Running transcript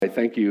I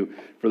thank you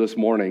for this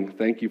morning.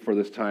 Thank you for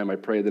this time. I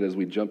pray that as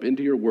we jump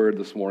into your word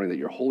this morning, that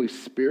your Holy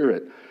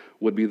Spirit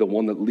would be the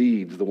one that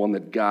leads, the one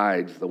that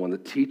guides, the one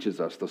that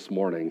teaches us this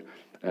morning,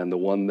 and the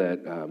one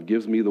that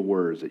gives me the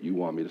words that you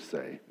want me to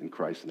say. In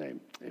Christ's name,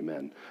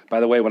 amen. By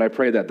the way, when I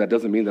pray that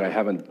doesn't mean that I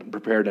haven't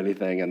prepared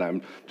anything, and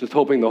I'm just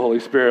hoping the Holy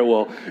Spirit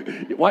will.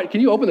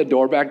 Can you open the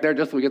door back there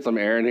just so we get some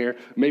air in here?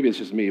 Maybe it's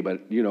just me,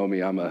 but you know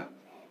me, I'm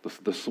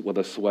with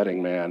a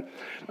sweating man.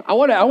 I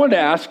wanted to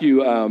ask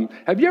you,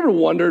 have you ever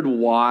wondered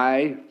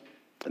why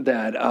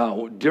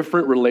that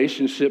different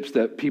relationships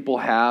that people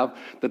have,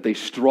 that they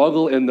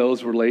struggle in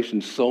those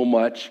relations so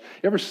much?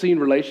 You ever seen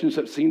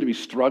relationships seem to be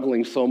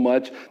struggling so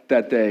much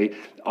that they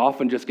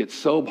often just get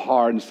so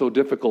hard and so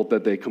difficult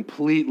that they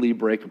completely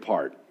break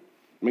apart?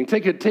 I mean,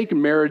 take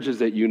marriages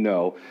that you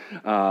know.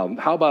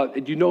 How about,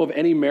 do you know of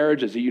any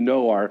marriages that you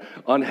know are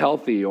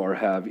unhealthy or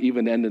have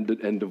even ended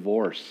in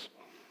divorce?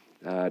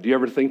 Do you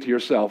ever think to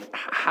yourself,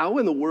 how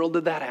in the world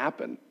did that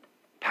happen?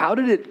 How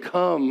did it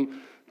come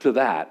to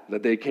that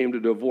they came to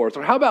divorce?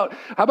 Or how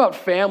about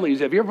families?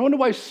 Have you ever wondered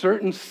why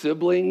certain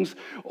siblings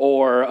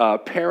or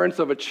parents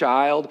of a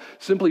child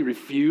simply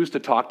refuse to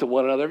talk to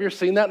one another? Have you ever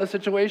seen that in a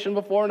situation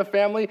before in a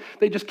family?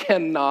 They just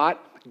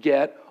cannot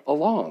get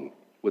along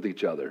with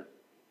each other.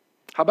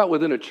 How about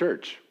within a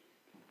church?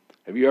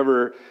 Have you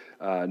ever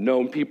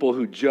known people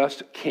who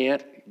just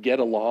can't get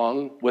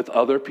along with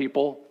other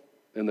people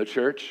in the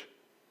church?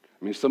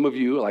 I mean, some of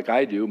you, like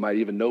I do, might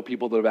even know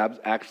people that have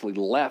actually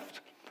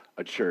left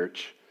a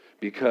church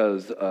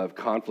because of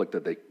conflict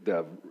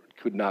that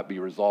could not be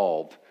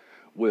resolved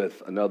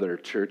with another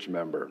church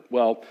member.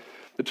 Well,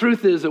 the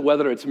truth is that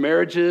whether it's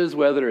marriages,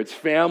 whether it's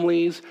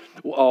families,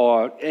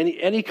 or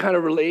any kind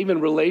of even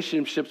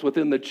relationships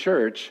within the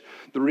church,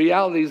 the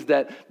reality is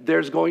that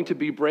there's going to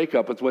be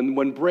breakup. It's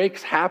when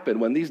breaks happen,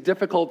 when these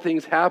difficult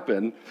things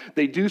happen,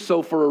 they do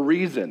so for a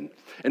reason.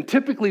 And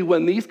typically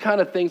when these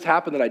kind of things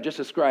happen that I just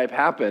described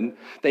happen,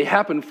 they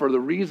happen for the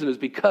reason is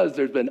because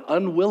there's been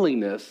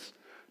unwillingness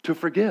to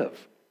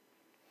forgive.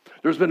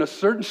 There's been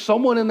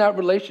someone in that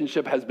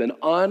relationship has been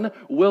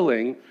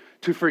unwilling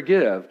to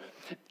forgive.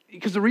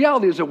 Because the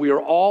reality is that we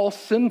are all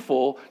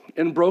sinful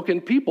and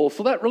broken people.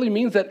 So that really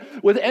means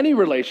that with any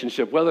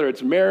relationship, whether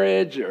it's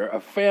marriage or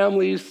a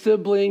family,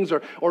 siblings,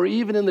 or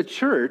even in the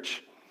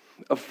church,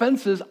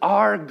 offenses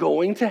are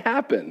going to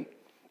happen.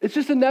 It's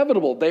just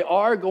inevitable. They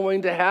are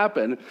going to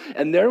happen.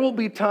 And there will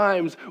be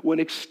times when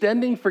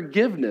extending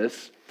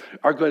forgiveness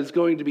is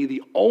going to be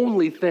the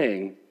only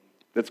thing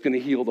that's going to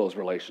heal those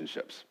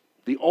relationships.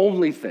 The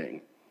only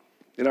thing.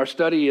 In our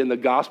study in the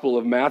Gospel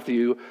of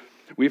Matthew,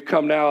 we've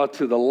come now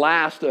to the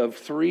last of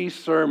 3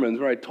 sermons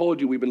where I told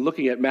you we've been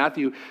looking at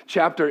Matthew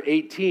chapter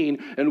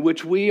 18, in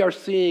which we are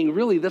seeing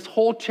really this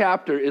whole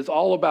chapter is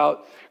all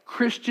about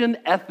Christian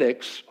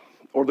ethics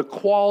or the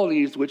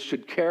qualities which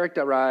should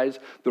characterize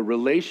the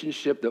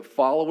relationship that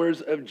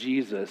followers of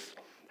Jesus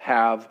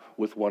have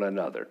with one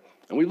another.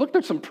 And we looked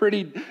at some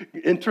pretty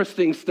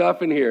interesting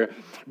stuff in here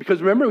because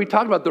remember we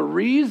talked about the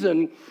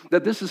reason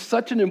that this is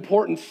such an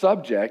important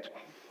subject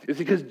is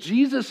because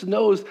Jesus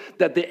knows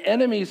that the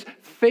enemy's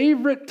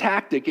favorite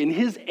tactic in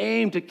his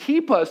aim to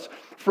keep us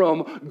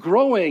from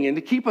growing and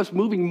to keep us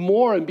moving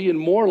more and being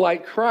more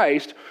like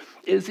Christ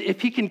is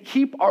if he can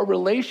keep our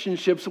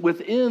relationships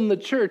within the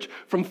church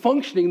from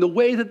functioning the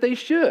way that they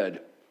should.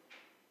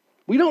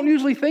 We don't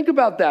usually think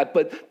about that,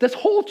 but this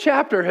whole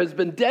chapter has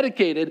been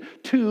dedicated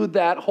to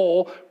that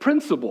whole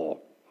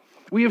principle.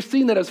 We have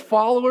seen that as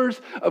followers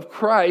of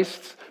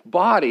Christ's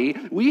body,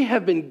 we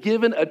have been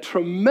given a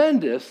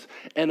tremendous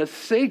and a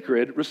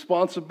sacred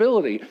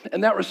responsibility.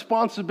 And that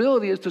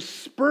responsibility is to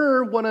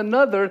spur one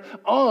another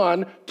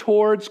on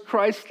towards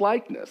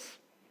Christ-likeness.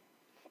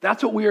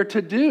 That's what we are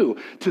to do,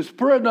 to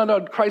spur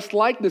on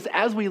Christ-likeness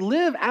as we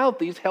live out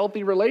these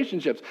healthy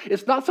relationships.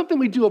 It's not something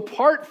we do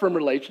apart from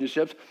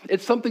relationships.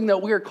 It's something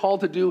that we are called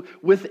to do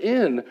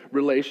within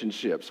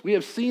relationships. We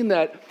have seen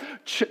that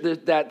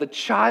the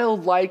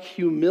childlike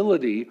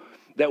humility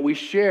that we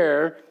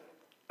share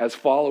as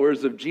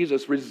followers of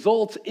Jesus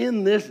results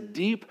in this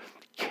deep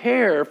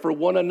care for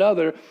one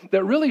another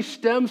that really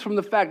stems from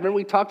the fact, remember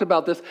we talked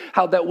about this,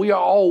 how that we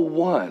are all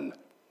one.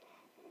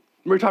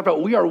 We talked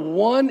about we are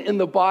one in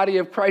the body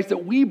of Christ,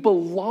 that we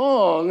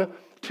belong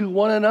to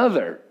one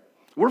another.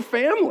 We're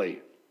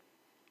family.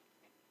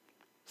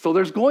 So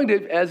there's going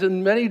to, as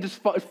in many there's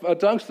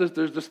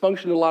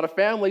dysfunction in a lot of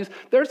families,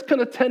 there's going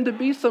to tend to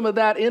be some of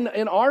that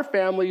in our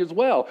family as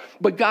well.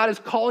 But God is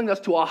calling us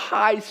to a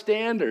high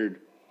standard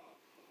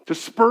to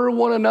spur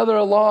one another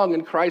along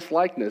in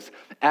Christ-likeness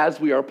as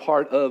we are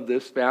part of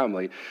this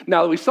family.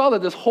 Now, we saw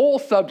that this whole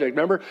subject,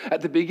 remember,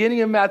 at the beginning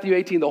of Matthew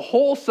 18, the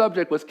whole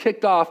subject was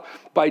kicked off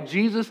by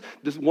Jesus.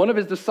 One of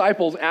his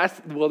disciples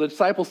the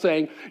disciple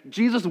saying,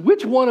 Jesus,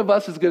 which one of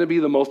us is going to be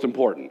the most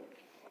important?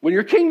 When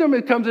your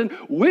kingdom comes in,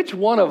 which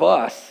one of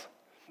us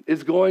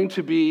is going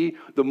to be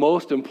the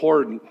most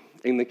important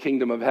in the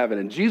kingdom of heaven?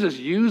 And Jesus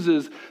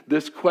uses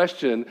this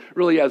question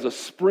really as a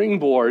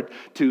springboard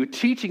to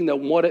teaching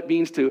them what it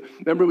means to,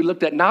 remember we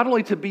looked at not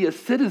only to be a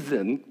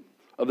citizen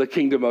of the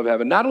kingdom of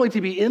heaven. Not only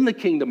to be in the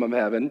kingdom of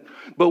heaven,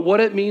 but what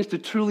it means to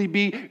truly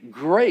be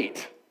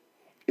great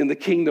in the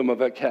kingdom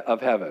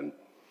of heaven.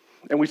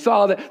 And we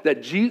saw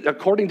that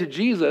according to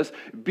Jesus,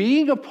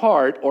 being a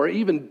part or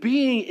even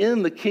being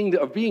in the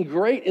kingdom, of being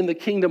great in the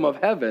kingdom of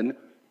heaven,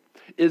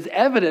 is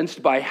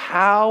evidenced by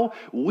how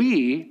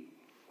we,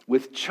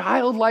 with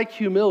childlike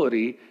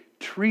humility,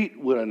 treat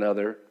one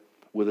another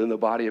within the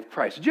body of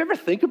Christ. Did you ever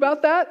think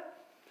about that?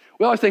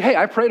 We always say, hey,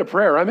 I prayed a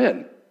prayer, I'm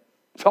in.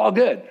 It's all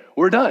good.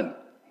 We're done.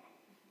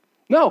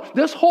 No,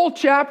 this whole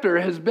chapter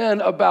has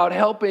been about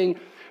helping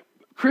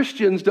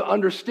Christians to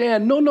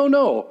understand,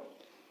 no.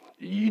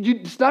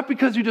 It's not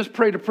because you just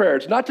prayed a prayer.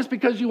 It's not just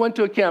because you went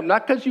to a camp,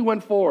 not because you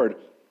went forward.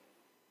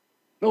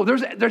 No,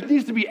 there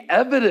needs to be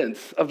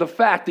evidence of the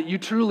fact that you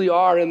truly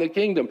are in the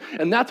kingdom.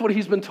 And that's what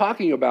he's been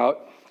talking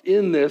about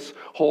in this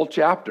whole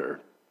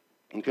chapter.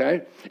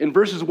 Okay? In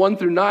verses 1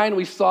 through 9,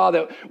 we saw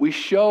that we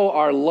show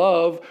our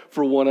love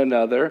for one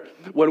another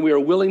when we are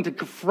willing to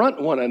confront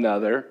one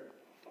another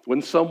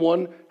when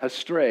someone has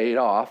strayed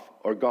off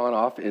or gone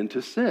off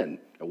into sin,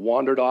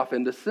 wandered off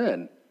into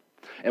sin.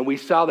 And we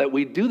saw that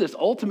we do this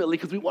ultimately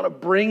because we want to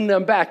bring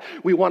them back.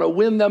 We want to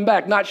win them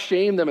back, not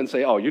shame them and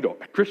say, oh,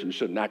 Christians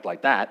shouldn't act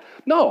like that.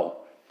 No.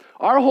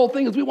 Our whole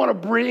thing is we want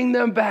to bring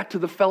them back to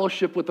the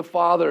fellowship with the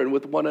Father and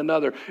with one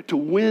another to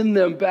win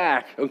them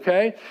back,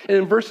 okay? And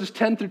in verses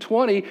 10 through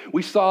 20,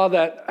 we saw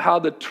that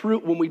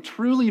when we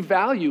truly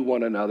value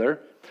one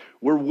another,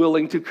 we're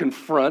willing to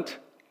confront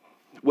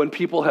when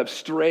people have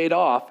strayed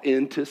off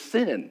into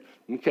sin.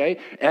 Okay?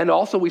 And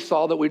also we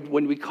saw that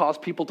when we cause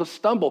people to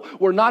stumble,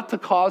 we're not to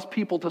cause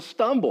people to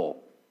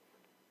stumble.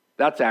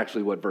 That's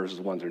actually what verses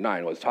 1 through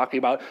 9 was talking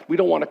about. We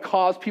don't want to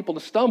cause people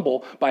to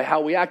stumble by how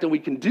we act, and we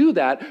can do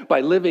that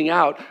by living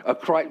out,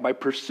 by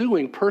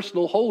pursuing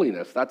personal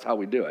holiness. That's how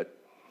we do it.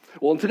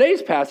 Well, in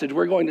today's passage,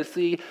 we're going to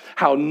see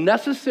how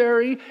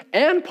necessary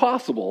and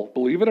possible,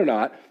 believe it or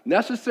not,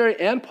 necessary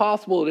and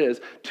possible it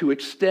is to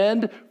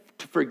extend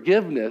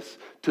forgiveness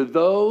to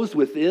those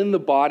within the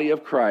body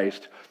of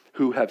Christ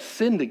who have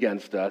sinned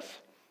against us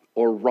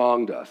or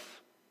wronged us.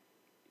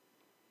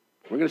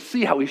 We're going to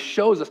see how he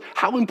shows us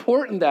how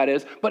important that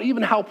is, but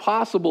even how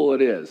possible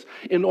it is.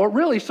 In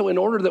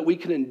order that we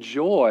can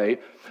enjoy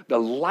the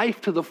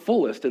life to the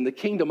fullest in the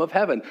kingdom of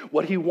heaven,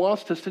 what he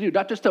wants us to do,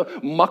 not just to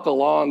muck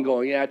along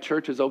going, yeah,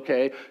 church is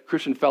okay,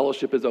 Christian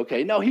fellowship is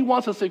okay. No, he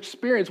wants us to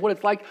experience what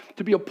it's like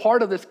to be a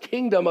part of this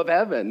kingdom of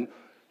heaven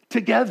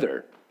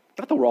together.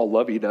 Not that we're all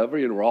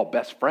lovey-dovey and we're all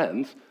best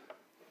friends,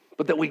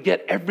 but that we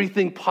get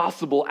everything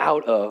possible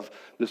out of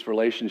this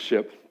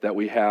relationship that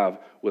we have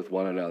with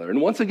one another.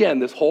 And once again,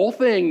 this whole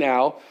lesson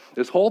that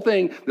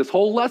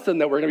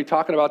we're going to be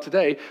talking about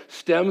today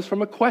stems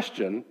from a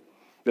question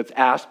that's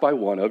asked by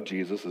one of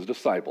Jesus'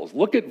 disciples.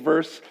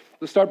 Let's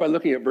start by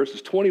looking at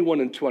verses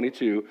 21 and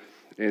 22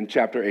 in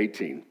chapter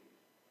 18.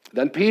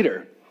 Then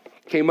Peter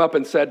came up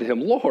and said to him,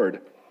 Lord,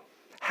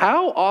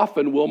 how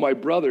often will my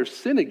brother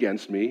sin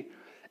against me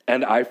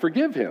and I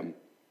forgive him?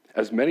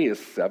 As many as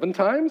 7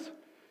 times?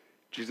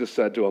 Jesus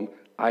said to him,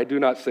 I do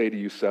not say to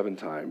you 7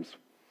 times,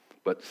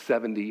 but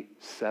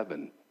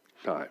 77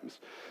 times.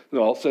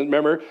 No, so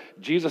remember,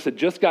 Jesus had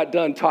just got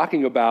done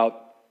talking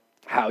about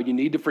how you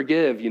need to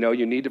forgive.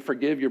 You need to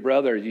forgive your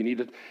brother. You need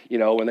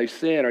to, when they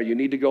sin, or you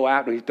need to go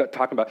after. He's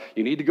talking about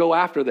you need to go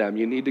after them.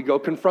 You need to go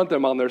confront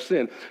them on their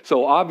sin.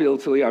 So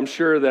obviously, I'm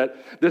sure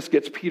that this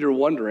gets Peter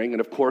wondering.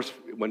 And of course,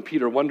 when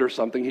Peter wonders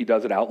something, he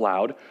does it out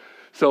loud.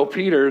 So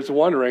Peter's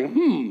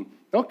wondering,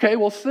 okay,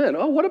 well, sin.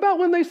 Oh, what about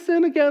when they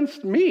sin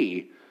against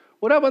me?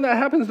 What about when that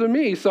happens to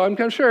me? So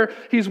I'm sure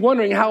he's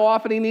wondering how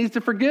often he needs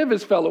to forgive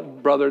his fellow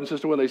brother and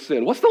sister when they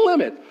sin. What's the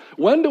limit?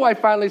 When do I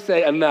finally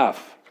say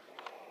enough?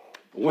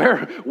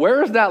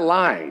 Where is that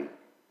line?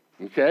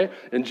 Okay?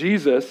 And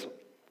Jesus,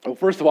 well,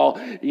 first of all,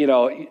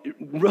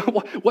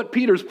 what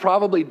Peter's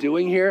probably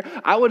doing here,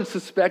 I would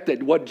suspect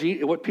that what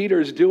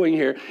Peter is doing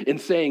here in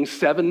saying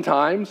 7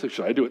 times,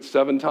 should I do it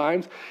 7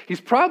 times?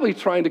 He's probably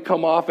trying to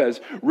come off as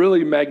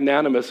really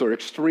magnanimous or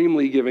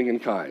extremely giving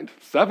and kind.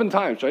 7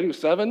 times, should I do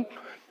 7?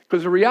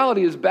 Because the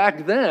reality is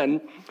back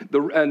then,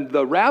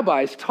 the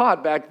rabbis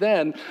taught back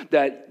then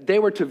that they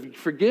were to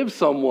forgive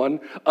someone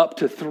up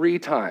to 3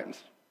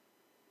 times.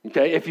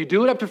 Okay, if you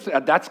do it up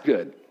to, that's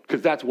good.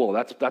 Because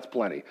that's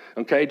plenty.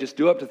 Okay, just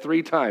do up to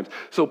 3 times.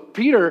 So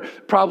Peter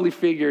probably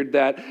figured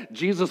that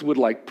Jesus would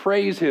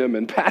praise him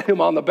and pat him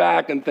on the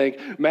back and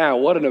think,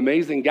 man, what an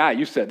amazing guy.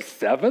 You said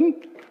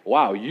 7?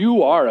 Wow,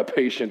 you are a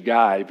patient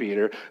guy,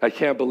 Peter. I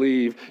can't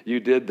believe you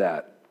did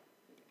that.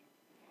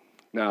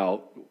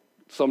 Now,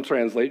 we're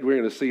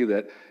going to see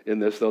that in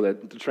this, though,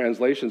 that the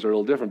translations are a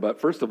little different. But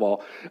first of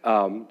all,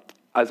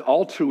 as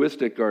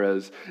altruistic or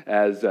as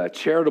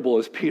charitable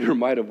as Peter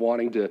might have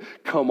wanting to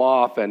come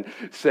off and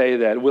say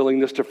that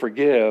willingness to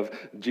forgive,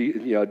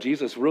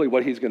 Jesus really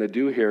what he's going to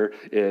do here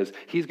is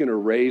he's going to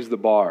raise the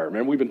bar.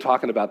 Remember, we've been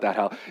talking about that,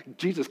 how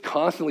Jesus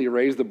constantly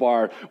raised the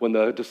bar when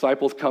the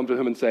disciples come to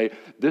him and say,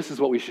 this is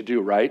what we should do,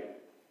 right?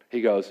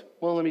 He goes,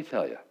 well, let me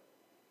tell you.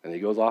 And he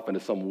goes off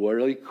into some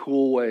really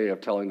cool way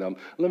of telling them,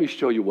 let me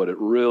show you what it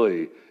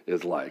really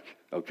is like.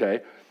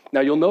 okay? Now,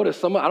 you'll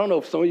notice I don't know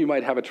if some of you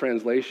might have a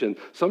translation.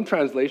 Some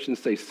translations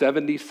say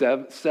 70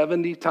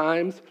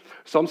 times.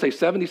 Some say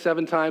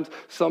 77 times.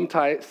 Some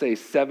say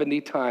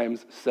 70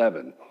 times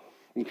 7.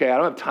 Okay, I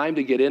don't have time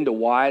to get into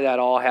why that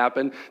all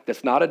happened.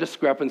 That's not a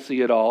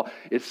discrepancy at all.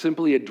 It's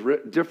simply a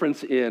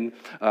difference in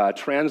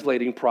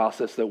translating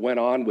process that went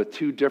on with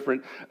two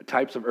different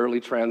types of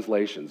early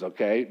translations,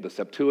 okay? The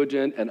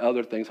Septuagint and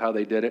other things, how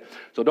they did it.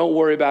 So don't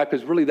worry about it,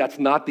 because really that's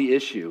not the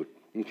issue,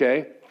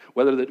 okay?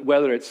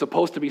 Whether it's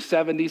supposed to be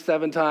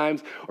 77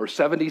 times or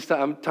 70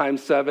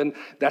 times 7,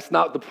 that's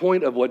not the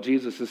point of what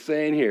Jesus is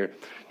saying here.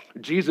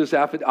 Jesus,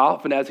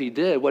 often as he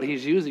did, what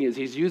he's using is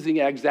he's using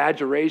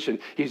exaggeration.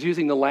 He's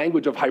using the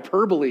language of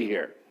hyperbole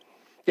here.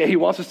 Yeah, he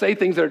wants to say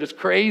things that are just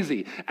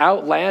crazy,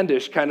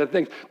 outlandish kind of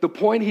things. The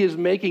point he is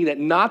making that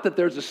not that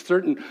there's a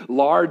certain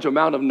large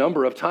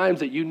number of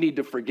times that you need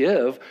to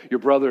forgive your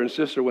brother and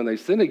sister when they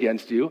sin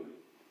against you.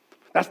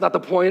 That's not the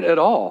point at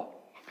all.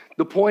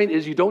 The point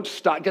is you don't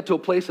get to a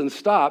place and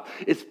stop.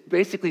 It's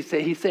basically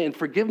he's saying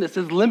forgiveness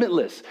is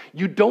limitless.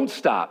 You don't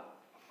stop.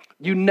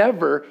 You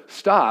never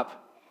stop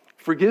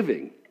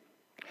forgiving.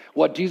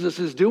 What Jesus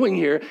is doing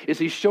here is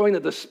he's showing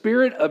that the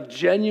spirit of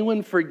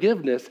genuine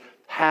forgiveness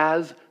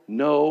has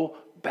no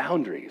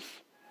boundaries.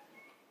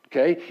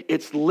 Okay?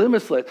 It's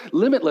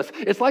limitless.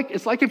 It's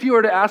like if you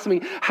were to ask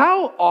me,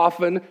 how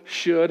often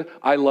should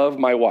I love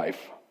my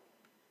wife?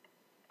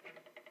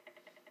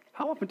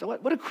 How often?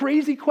 What a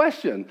crazy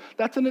question.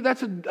 That's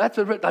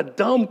a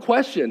dumb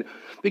question,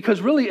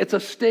 because really it's a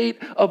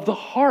state of the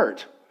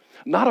heart,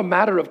 not a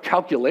matter of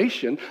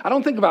calculation. I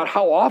don't think about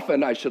how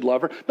often I should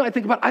love her. No, I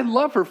think about I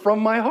love her from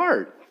my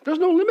heart. There's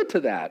no limit to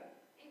that.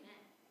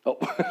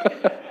 Amen.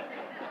 Oh.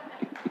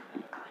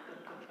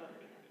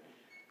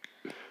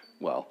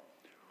 Well,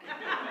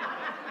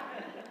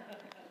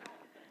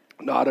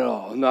 not at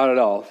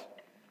all.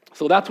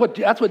 So that's what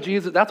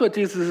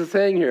Jesus is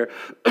saying here.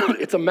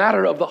 It's a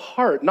matter of the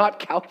heart, not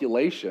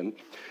calculation.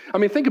 I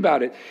mean, think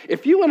about it.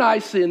 If you and I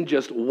sin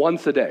just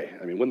once a day,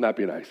 I mean, wouldn't that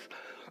be nice?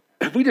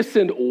 If we just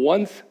sinned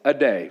once a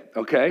day,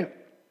 okay?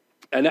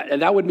 And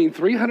that would mean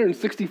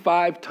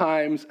 365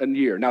 times a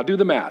year. Now do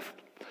the math.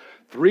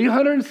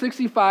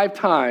 365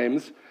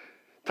 times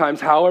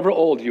however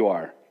old you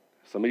are.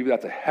 So maybe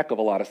that's a heck of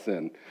a lot of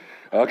sin.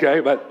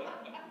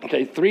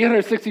 Okay,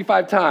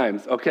 365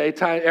 times, okay,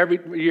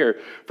 every year.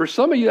 For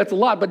some of you, that's a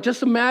lot, but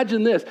just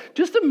imagine this.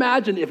 Just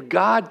imagine if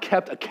God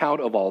kept account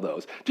of all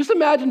those. Just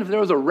imagine if there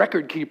was a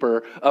record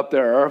keeper up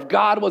there, or if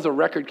God was a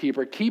record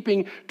keeper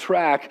keeping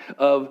track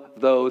of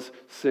those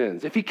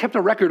sins. If he kept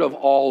a record of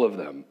all of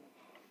them.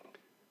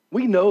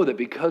 We know that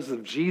because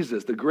of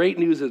Jesus, the great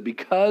news is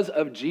because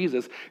of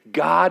Jesus,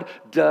 God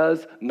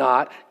does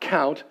not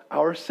count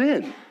our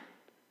sin.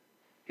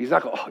 He's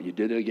not going, oh, you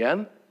did it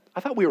again? I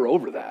thought we were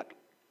over that.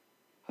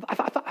 I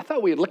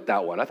thought we had licked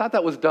that one. I thought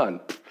that was done.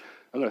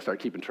 I'm going to start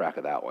keeping track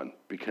of that one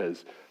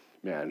because,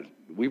 man,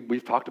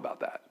 we've talked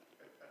about that.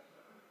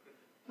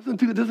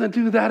 Doesn't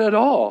do that at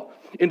all.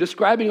 In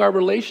describing our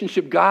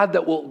relationship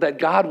that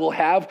God will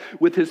have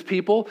with his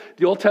people,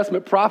 the Old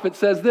Testament prophet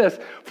says this,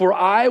 "For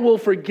I will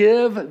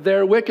forgive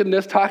their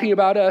wickedness," talking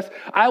about us.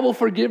 "I will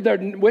forgive their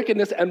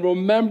wickedness and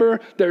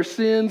remember their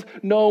sins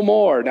no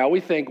more." Now we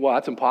think, well,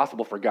 that's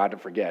impossible for God to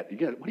forget. What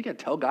are you going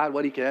to tell God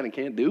what he can and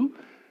can't do?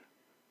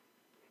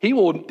 I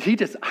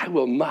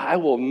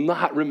will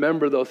not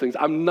remember those things.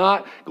 I'm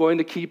not going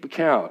to keep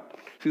account.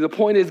 See, the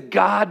point is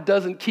God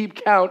doesn't keep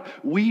count.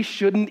 We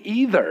shouldn't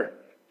either.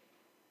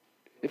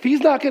 If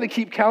he's not going to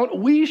keep count,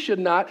 we should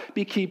not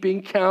be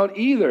keeping count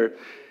either.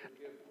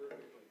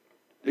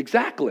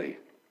 Exactly.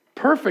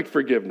 Perfect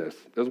forgiveness.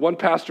 As one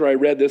pastor I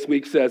read this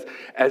week says,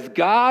 as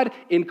God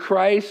in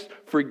Christ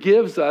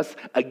forgives us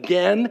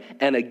again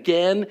and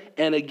again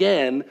and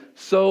again,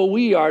 so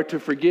we are to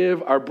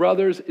forgive our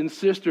brothers and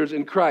sisters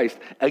in Christ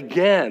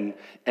again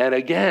and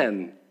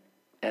again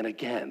and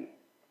again.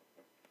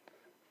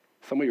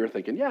 Some of you are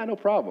thinking, yeah, no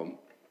problem.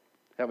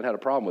 Haven't had a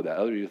problem with that.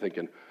 Others of you are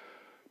thinking,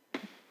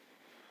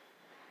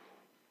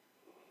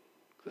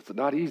 it's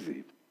not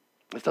easy.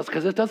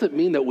 Because it doesn't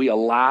mean that we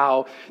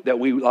allow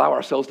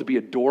ourselves to be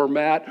a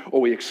doormat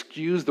or we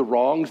excuse the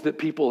wrongs that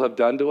people have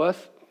done to us.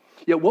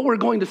 Yet what we're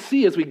going to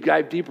see as we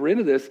dive deeper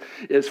into this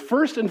is,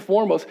 first and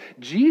foremost,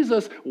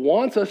 Jesus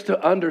wants us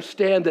to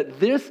understand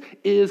that this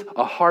is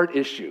a heart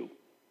issue.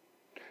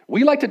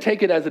 We like to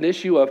take it as an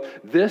issue of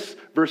this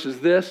versus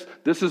this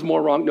is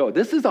more wrong. No,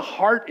 this is a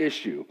heart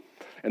issue.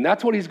 And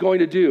that's what he's going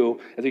to do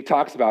as he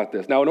talks about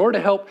this. Now, in order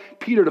to help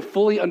Peter to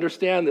fully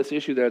understand this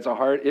issue, that it's a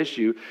heart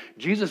issue,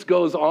 Jesus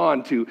goes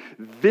on to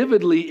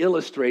vividly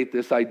illustrate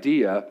this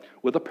idea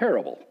with a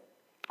parable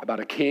about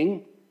a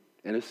king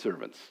and his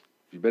servants.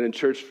 If you've been in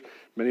church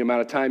many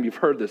amount of time, you've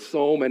heard this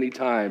so many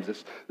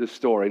times, this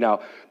story.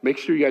 Now, make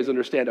sure you guys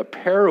understand a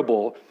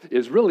parable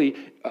is really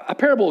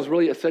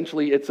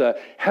essentially, it's a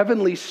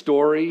heavenly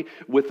story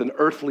with an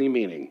earthly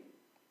meaning.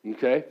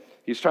 Okay?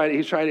 It's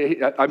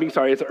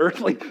an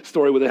earthly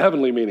story with a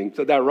heavenly meaning.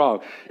 Said that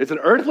wrong. It's an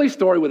earthly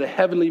story with a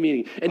heavenly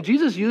meaning. And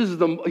Jesus uses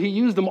them, he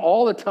used them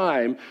all the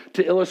time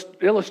to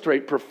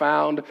illustrate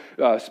profound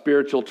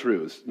spiritual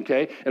truths.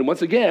 Okay? And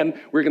once again,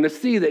 we're going to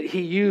see that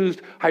he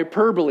used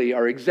hyperbole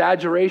or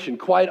exaggeration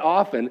quite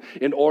often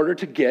in order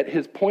to get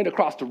his point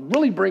across. To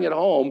really bring it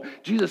home,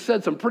 Jesus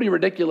said some pretty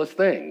ridiculous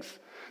things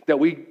that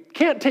we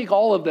can't take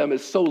all of them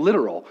as so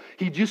literal.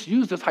 He just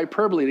used this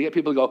hyperbole to get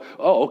people to go,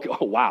 oh, okay,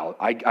 oh wow,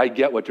 I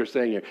get what you're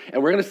saying here.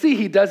 And we're going to see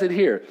he does it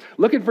here.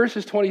 Look at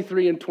verses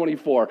 23 and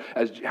 24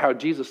 as how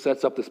Jesus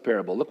sets up this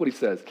parable. Look what he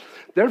says.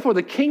 Therefore,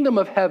 the kingdom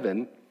of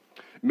heaven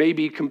may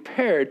be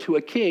compared to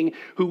a king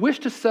who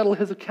wished to settle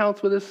his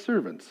accounts with his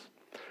servants.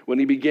 When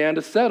he began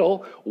to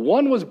settle,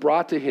 one was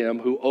brought to him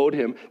who owed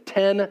him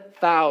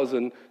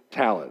 10,000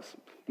 talents.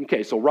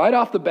 Okay, so right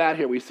off the bat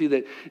here, we see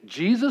that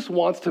Jesus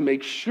wants to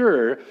make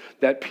sure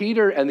that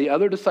Peter and the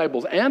other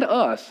disciples and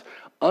us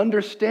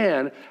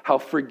understand how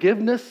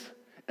forgiveness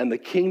and the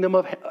kingdom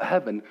of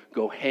heaven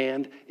go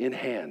hand in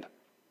hand.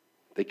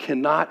 They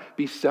cannot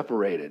be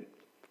separated.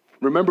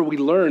 Remember, we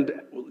learned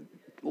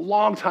a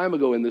long time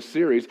ago in this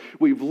series,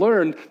 we've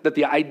learned that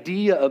the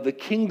idea of the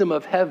kingdom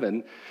of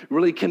heaven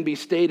really can be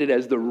stated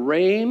as the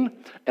reign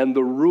and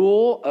the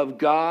rule of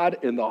God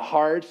in the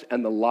hearts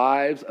and the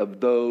lives of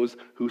those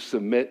who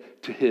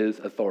submit to his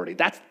authority.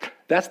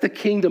 That's the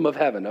kingdom of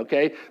heaven,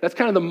 okay? That's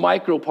kind of the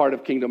micro part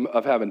of kingdom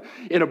of heaven.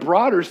 In a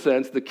broader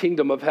sense, the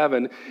kingdom of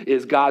heaven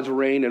is God's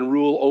reign and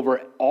rule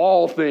over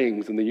all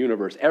things in the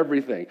universe,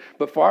 everything.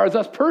 But far as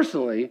us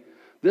personally,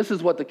 this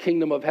is what the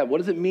kingdom of heaven, what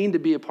does it mean to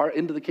be a part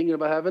into the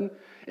kingdom of heaven?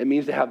 It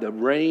means to have the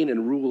reign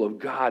and rule of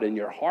God in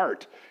your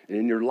heart and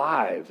in your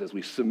lives as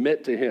we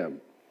submit to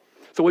him.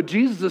 So what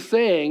Jesus is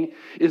saying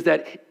is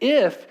that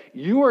if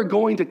you are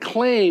going to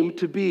claim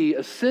to be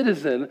a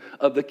citizen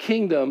of the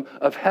kingdom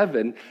of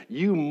heaven,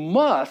 you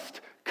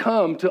must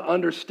come to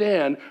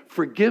understand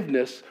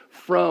forgiveness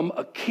from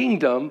a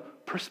kingdom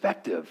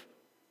perspective.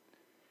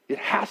 It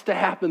has to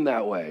happen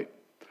that way.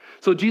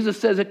 So Jesus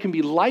says it can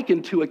be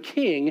likened to a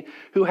king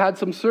who had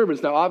some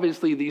servants. Now,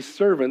 obviously, these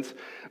servants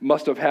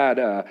must have had,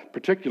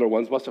 particular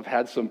ones must have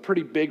had some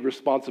pretty big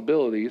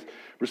responsibilities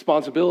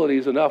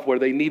enough where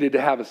they needed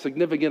to have a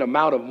significant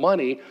amount of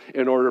money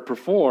in order to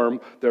perform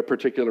their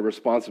particular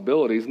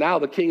responsibilities. Now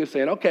the king is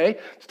saying, okay,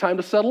 it's time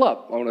to settle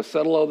up. I want to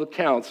settle all the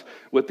accounts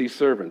with these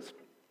servants.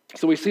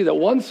 So we see that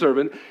one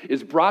servant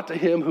is brought to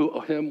him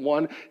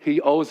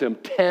he owes him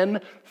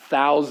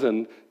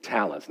 10,000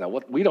 talents. Now,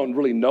 we don't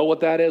really know what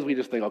that is. We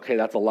just think, okay,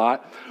 that's a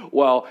lot.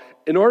 Well,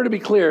 in order to be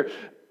clear,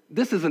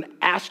 this is an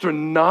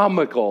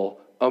astronomical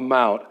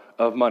amount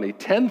of money.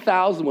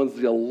 10,000 was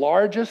the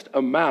largest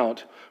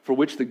amount for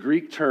which the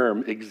Greek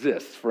term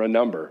exists for a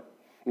number.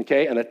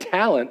 Okay, and a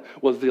talent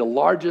was the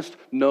largest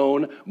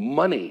known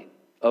money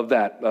of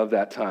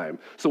that time.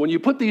 So when you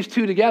put these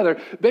two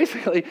together,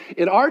 basically,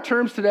 in our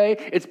terms today,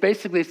 it's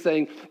basically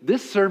saying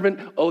this servant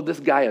owed this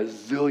guy $1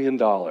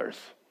 zillion.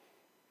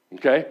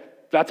 Okay?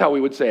 That's how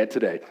we would say it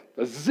today.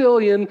 $1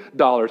 zillion.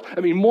 I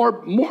mean,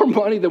 more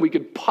money than we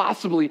could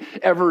possibly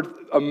ever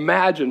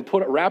imagine,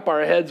 wrap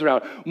our heads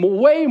around.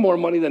 Way more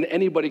money than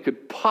anybody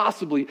could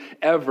possibly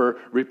ever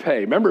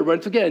repay. Remember,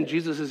 once again,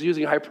 Jesus is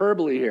using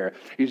hyperbole here.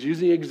 He's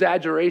using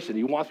exaggeration.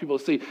 He wants people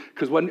to see,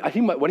 because when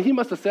he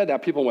must have said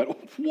that, people went,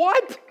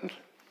 what?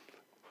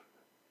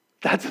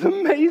 That's an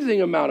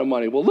amazing amount of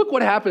money. Well, look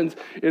what happens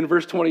in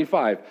verse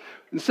 25.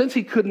 And since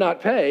he could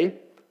not pay,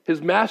 his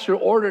master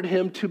ordered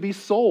him to be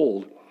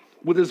sold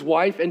with his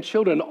wife and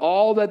children,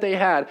 all that they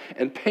had,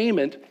 and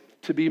payment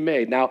to be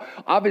made. Now,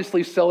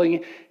 obviously,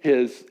 selling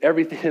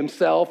everything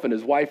himself and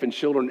his wife and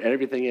children and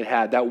everything he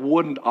had, that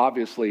wouldn't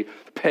obviously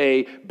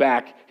pay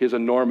back his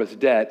enormous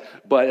debt,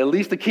 but at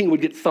least the king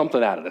would get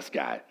something out of this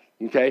guy,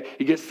 okay?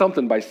 He gets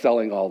something by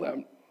selling all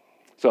them.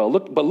 So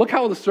look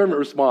how the servant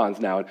responds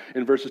now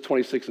in verses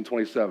 26 and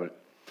 27.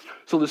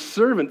 So the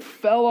servant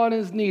fell on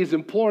his knees,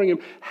 imploring him,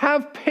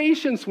 have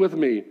patience with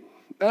me,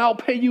 and I'll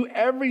pay you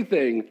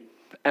everything.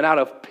 And out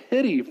of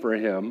pity for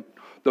him,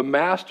 the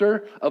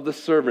master of the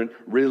servant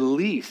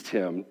released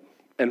him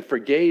and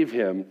forgave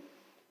him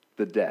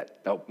the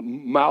debt. Now,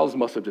 mouths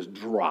must have just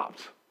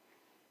dropped.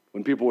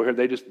 When people were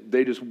here,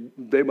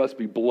 they must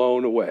be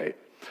blown away.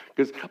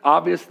 Because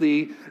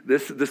obviously,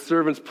 the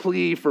servant's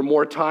plea for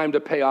more time to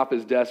pay off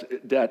his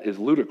debt is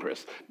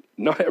ludicrous.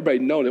 Not everybody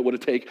known it would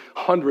have taken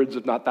hundreds,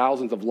 if not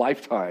thousands, of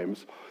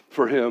lifetimes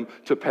for him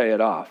to pay it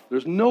off.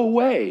 There's no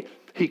way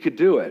he could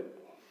do it.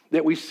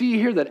 That we see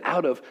here that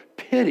out of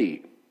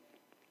pity,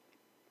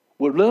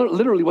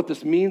 literally what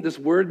this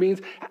word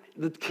means,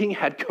 the king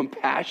had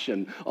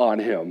compassion on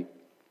him.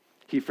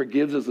 He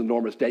forgives his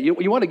enormous debt.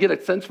 You want to get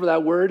a sense for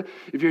that word?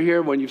 If you're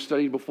here when you've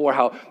studied before,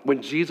 how when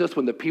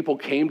the people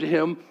came to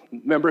him,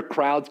 remember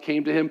crowds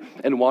came to him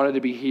and wanted to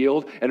be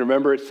healed. And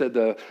remember it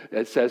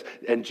says,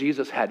 and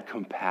Jesus had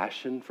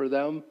compassion for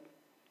them.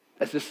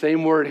 That's the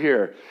same word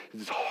here.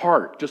 His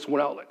heart just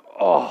went out like,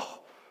 oh,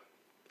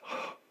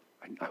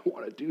 I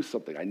want to do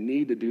something. I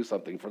need to do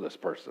something for this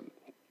person.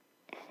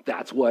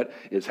 That's what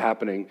is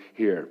happening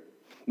here.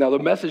 Now, the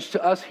message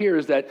to us here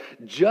is that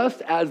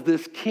just as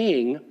this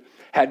king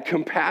had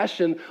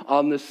compassion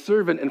on this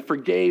servant and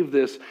forgave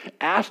this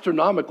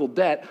astronomical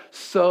debt,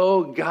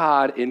 so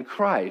God in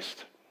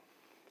Christ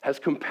has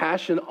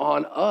compassion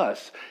on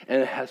us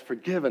and has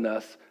forgiven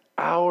us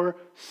our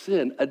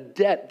sin, a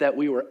debt that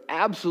we were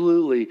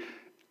absolutely,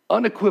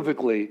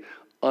 unequivocally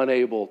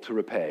unable to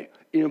repay,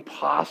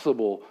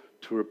 impossible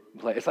to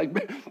repay. It's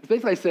basically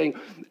like saying,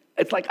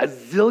 it's like a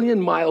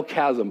zillion-mile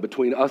chasm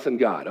between us and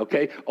God,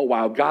 okay? Oh,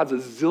 wow, God's a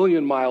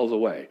zillion miles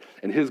away,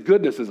 and his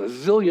goodness is a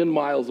zillion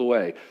miles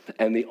away,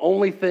 and the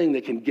only thing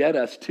that can get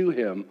us to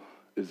him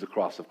is the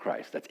cross of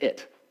Christ. That's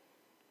it.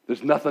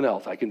 There's nothing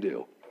else I can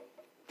do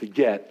to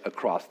get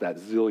across that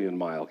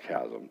zillion-mile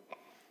chasm.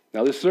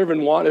 Now, this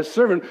servant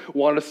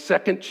wanted a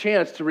second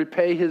chance to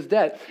repay his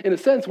debt. In a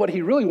sense, what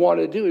he really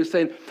wanted to do is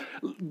saying,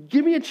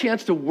 give me a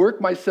chance to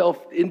work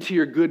myself into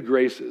your good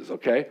graces,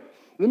 okay?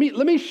 Let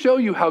me show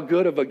you how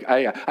good of a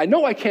I am. I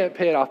know I can't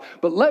pay it off,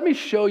 but let me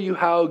show you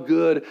how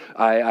good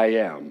I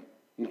am,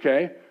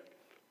 okay?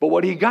 But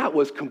what he got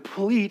was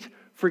complete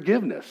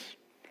forgiveness,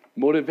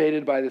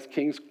 motivated by this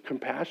king's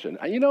compassion.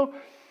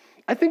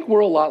 I think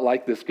we're a lot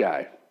like this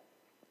guy.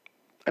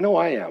 I know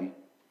I am.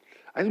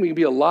 I think we can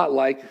be a lot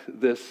like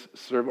this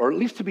servant, or at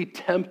least to be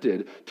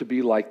tempted to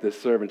be like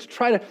this servant, to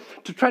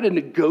try to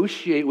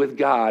negotiate with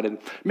God and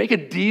make a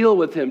deal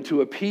with him to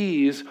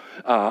appease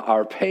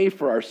our pay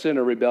for our sin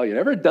or rebellion.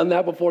 Ever done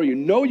that before? You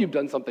know you've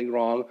done something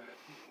wrong,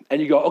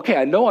 and you go, okay,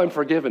 I know I'm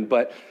forgiven,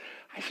 but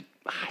I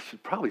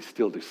should probably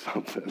still do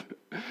something.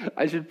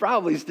 I should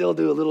probably still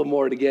do a little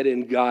more to get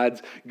in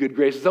God's good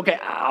graces. Okay,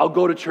 I'll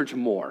go to church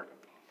more.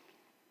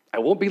 I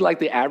won't be like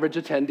the average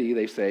attendee,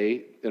 they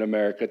say in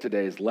America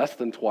today, is less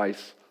than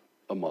twice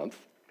a month.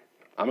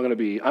 I'm going to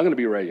be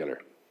regular.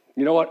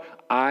 You know what?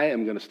 I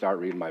am going to start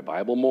reading my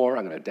Bible more.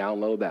 I'm going to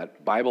download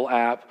that Bible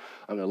app.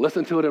 I'm going to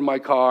listen to it in my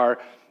car.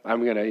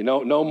 I'm going to,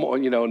 no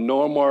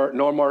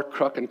more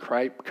Cruck and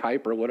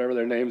Kipe or whatever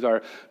their names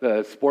are,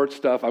 the sports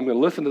stuff. I'm going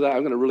to listen to that.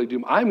 I'm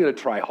going to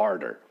try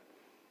harder.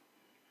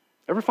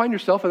 Ever find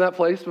yourself in that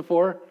place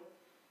before?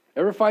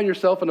 Ever find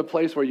yourself in a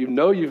place where you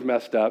know you've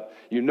messed up,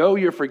 you know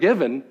you're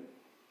forgiven,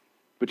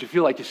 but you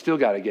feel like you still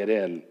got to get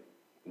in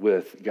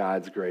with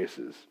God's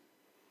graces?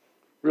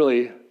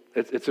 Really,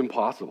 it's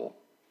impossible.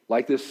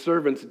 Like this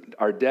servant's,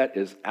 our debt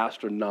is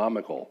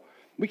astronomical.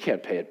 We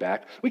can't pay it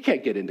back. We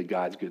can't get into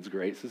God's good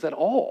graces at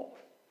all.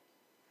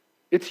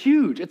 It's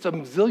huge. It's a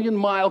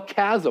zillion-mile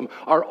chasm.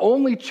 Our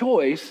only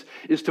choice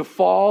is to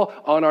fall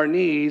on our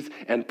knees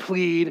and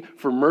plead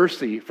for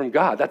mercy from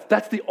God.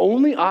 That's the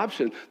only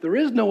option. There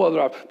is no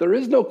other option. There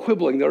is no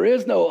quibbling. There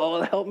is no,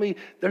 oh, help me.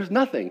 There's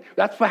nothing.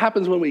 That's what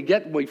happens when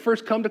we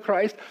first come to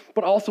Christ,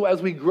 but also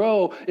as we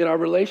grow in our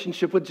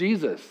relationship with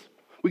Jesus.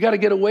 We got to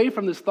get away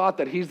from this thought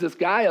that he's this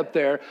guy up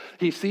there.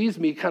 He sees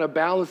me, kind of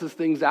balances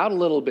things out a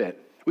little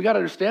bit. We got to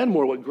understand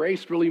more what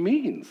grace really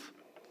means.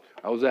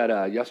 I was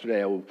at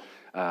yesterday.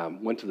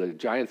 Went to the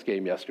Giants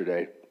game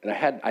yesterday, and I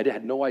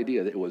had no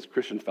idea that it was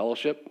Christian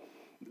Fellowship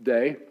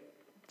Day.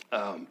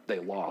 They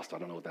lost. I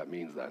don't know what that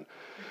means then,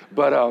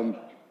 but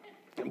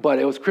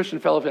it was Christian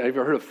Fellowship. Have you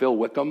ever heard of Phil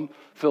Wickham?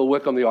 Phil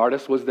Wickham, the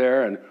artist, was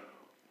there, and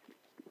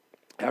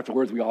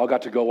afterwards we all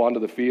got to go onto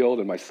the field,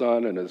 and my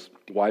son and his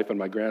wife and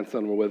my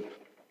grandson were with,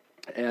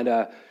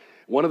 and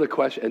one of the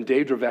questions, and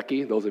Dave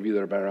Dravecki, those of you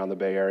that have been around the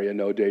Bay Area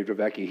know Dave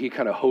Dravecki, he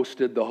kind of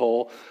hosted the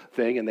whole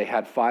thing, and they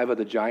had 5 of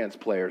the Giants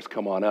players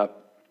come on up.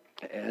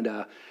 And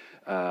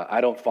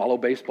I don't follow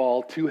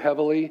baseball too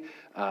heavily.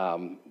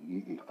 Who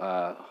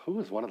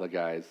was one of the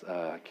guys?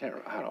 I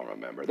don't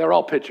remember. They're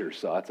all pitchers,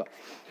 so that's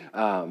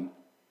all.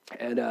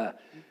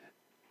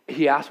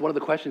 He asked, one of the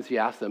questions he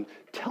asked them,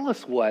 tell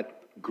us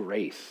what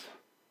grace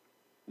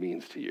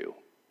means to you.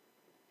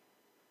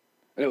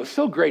 And it was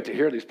so great to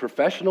hear these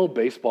professional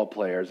baseball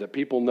players that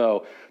people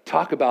know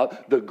talk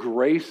about the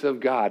grace of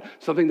God,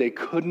 something they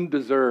couldn't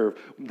deserve.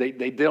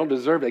 They don't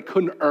deserve it. They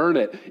couldn't earn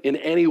it in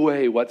any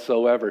way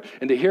whatsoever.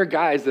 And to hear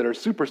guys that are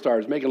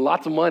superstars making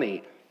lots of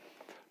money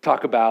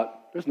talk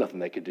about there's nothing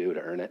they could do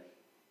to earn it.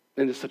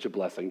 And it's such a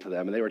blessing to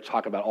them. And they were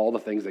talking about all the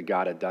things that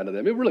God had done to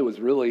them. It really was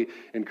really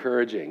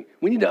encouraging.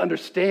 We need to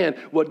understand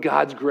what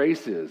God's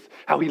grace is,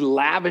 how he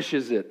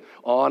lavishes it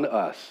on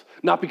us.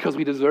 Not because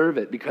we deserve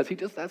it, because he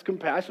just has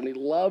compassion. He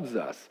loves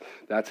us.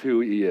 That's who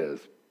he is.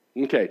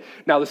 Okay,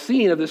 now the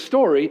scene of this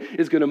story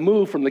is going to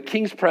move from the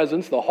king's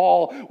presence, the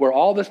hall where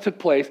all this took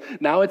place.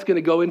 Now it's going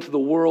to go into the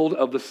world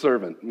of the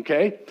servant,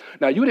 okay?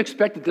 Now you would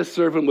expect that this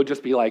servant would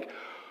just be like,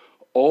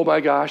 oh my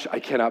gosh, I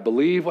cannot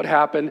believe what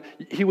happened.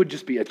 He would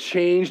just be a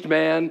changed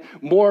man,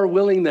 more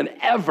willing than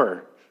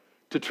ever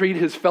to treat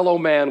his fellow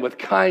man with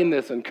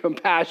kindness and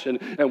compassion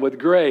and with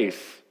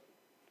grace.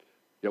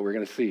 Yet we're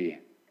going to see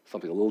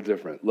something a little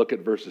different. Look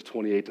at verses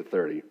 28 to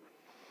 30.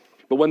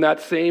 But when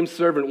that same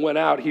servant went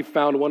out, he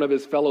found one of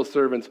his fellow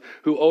servants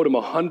who owed him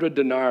 100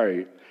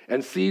 denarii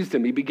and seized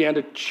him. He began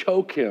to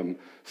choke him,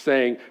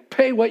 saying,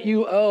 pay what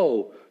you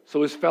owe.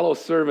 So his fellow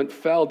servant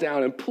fell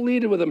down and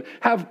pleaded with him,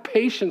 have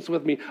patience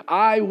with me.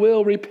 I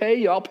will repay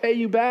you. I'll pay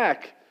you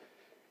back.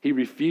 He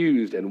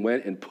refused and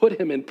went and put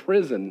him in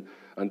prison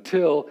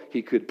until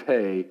he could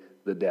pay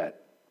the debt.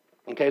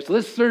 Okay, so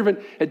this servant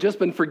had just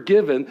been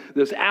forgiven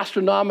this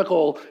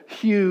astronomical,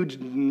 huge,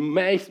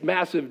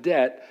 massive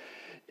debt,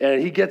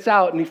 and he gets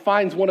out and he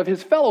finds one of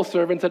his fellow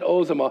servants that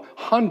owes him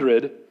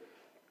 100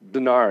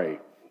 denarii.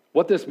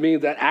 What this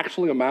means, that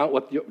actual amount,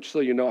 so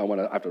you know, I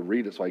have to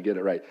read it so I get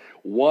it right.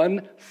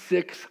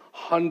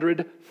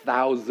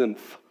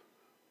 1/600,000th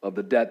of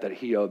the debt that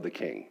he owed the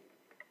king.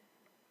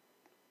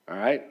 All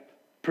right?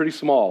 Pretty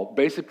small.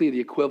 Basically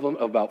the equivalent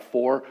of about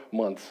 4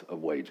 months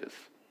of wages.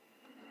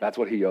 That's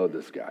what he owed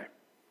this guy.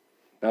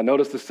 Now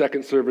notice the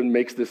second servant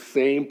makes the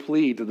same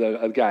plea to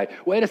the guy.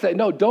 Wait a second.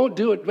 No, don't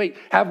do it. Wait,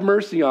 have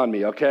mercy on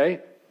me,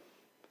 okay?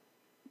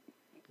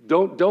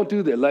 Don't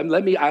do that.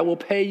 Let me, I will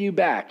pay you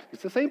back.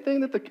 It's the same thing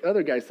that the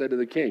other guy said to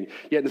the king.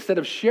 Yet instead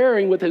of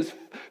sharing with his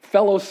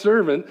fellow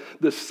servant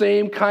the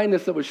same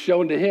kindness that was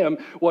shown to him,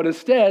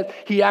 instead,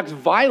 he acts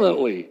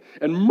violently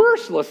and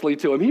mercilessly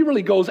to him. He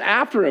really goes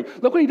after him.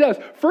 Look what he does.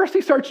 First, he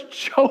starts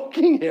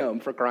choking him,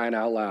 for crying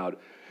out loud.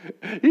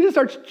 He just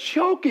starts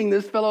choking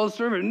this fellow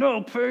servant.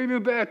 No, pay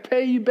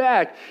you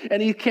back.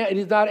 And he can't, and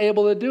he's not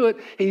able to do it.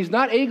 And he's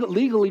not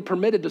legally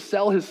permitted to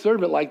sell his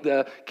servant like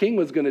the king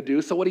was going to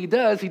do. So what he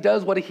does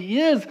what he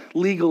is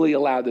legally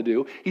allowed to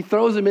do. He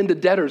throws him into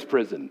debtor's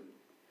prison.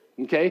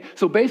 Okay?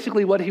 So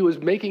basically what he was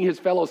making his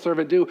fellow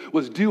servant do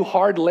was do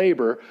hard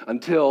labor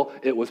until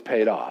it was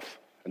paid off,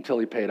 until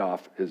he paid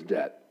off his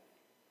debt.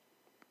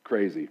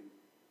 Crazy.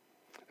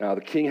 Now,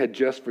 the king had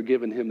just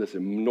forgiven him this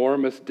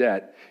enormous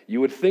debt.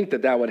 You would think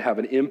that would have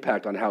an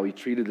impact on how he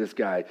treated this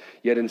guy.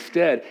 Yet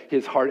instead,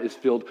 his heart is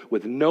filled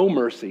with no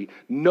mercy,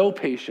 no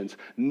patience,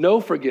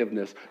 no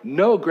forgiveness,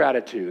 no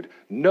gratitude,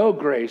 no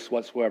grace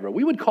whatsoever.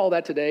 We would call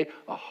that today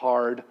a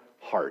hard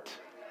heart.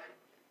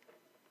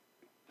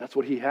 That's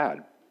what he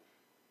had.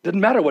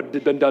 Didn't matter what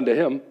had been done to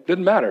him.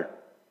 Didn't matter.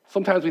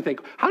 Sometimes we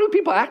think, how do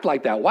people act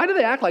like that? Why do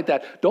they act like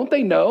that? Don't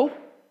they know?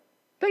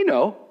 They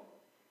know.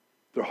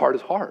 Their heart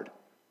is hard.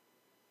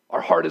 Our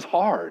heart is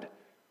hard.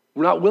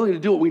 We're not willing to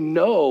do what we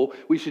know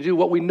we should do.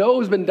 What we know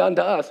has been done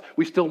to us,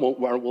 we still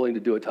aren't willing to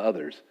do it to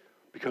others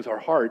because our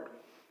heart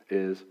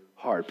is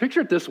hard.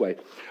 Picture it this way.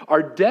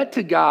 Our debt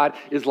to God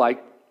is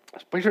like,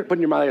 put in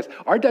your mind like this.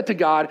 Our debt to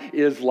God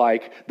is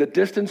like the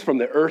distance from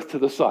the earth to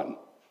the sun.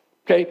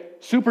 Okay?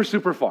 Super,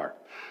 super far.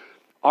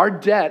 Our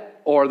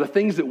debt, or the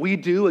things that we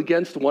do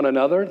against one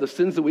another, the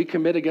sins that we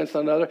commit against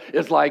one another,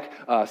 is like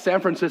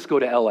San Francisco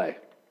to LA.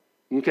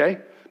 Okay?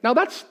 Now,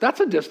 that's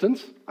a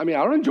distance. I mean,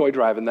 I don't enjoy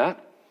driving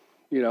that.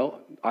 You know,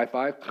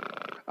 I-5.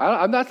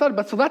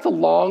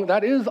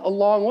 That is a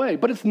long way.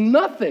 But it's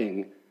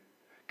nothing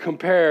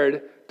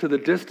compared to the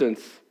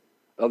distance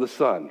of the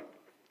sun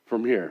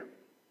from here.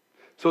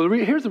 So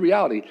here's the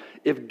reality.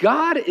 If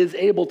God is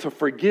able to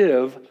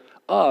forgive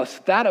us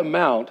that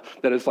amount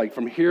that is like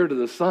from here to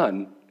the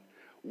sun,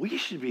 we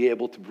should be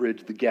able to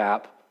bridge the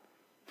gap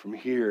from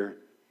here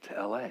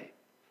to LA.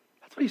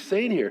 That's what he's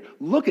saying here.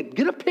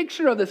 Get a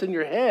picture of this in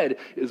your head,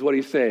 is what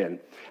he's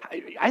saying.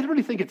 I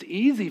really think it's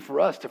easy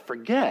for us to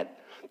forget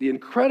the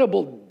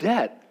incredible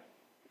debt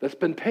that's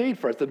been paid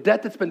for us, the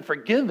debt that's been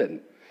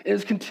forgiven and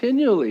is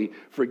continually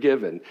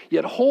forgiven.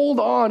 Yet hold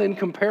on in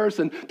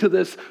comparison to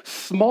this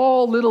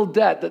small little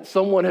debt that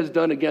someone has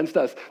done against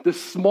us, this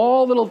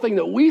small little thing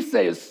that we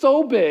say is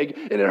so big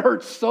and it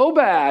hurts so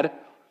bad.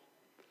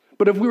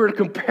 But if we were to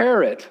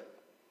compare it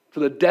to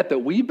the debt that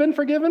we've been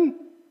forgiven,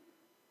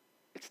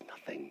 it's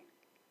nothing.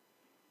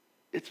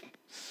 It's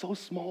so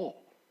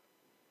small.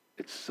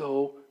 It's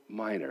so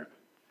minor.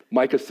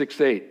 Micah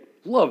 6:8,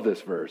 love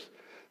this verse,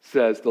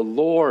 says, the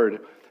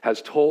Lord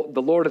has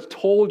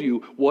told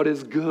you what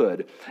is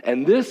good,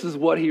 and this is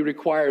what he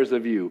requires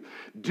of you.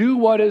 Do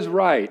what is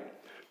right,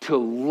 to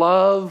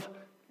love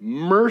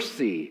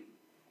mercy,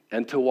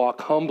 and to walk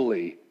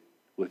humbly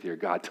with your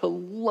God. To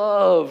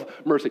love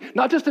mercy.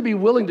 Not just to be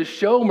willing to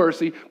show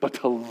mercy, but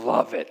to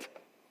love it.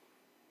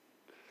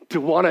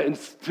 That's what I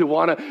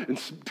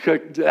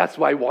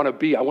want to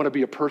be. I want to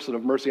be a person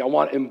of mercy. I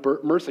want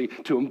mercy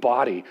to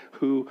embody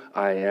who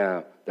I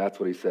am. That's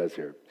what he says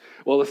here.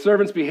 Well, the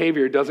servant's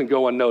behavior doesn't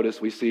go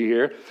unnoticed, we see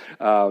here.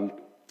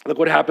 Look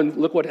what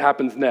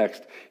happens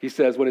next. He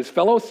says, when his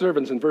fellow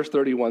servants, in verse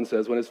 31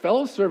 says, when his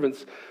fellow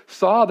servants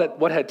saw that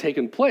what had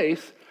taken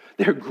place,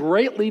 they're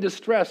greatly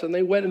distressed, and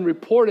they went and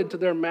reported to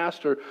their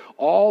master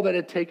all that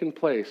had taken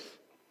place.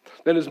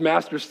 Then his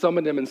master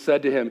summoned him and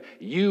said to him,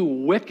 you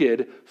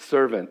wicked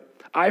servant,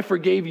 I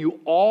forgave you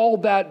all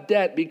that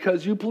debt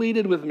because you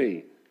pleaded with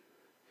me.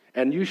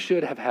 And you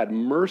should have had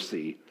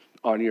mercy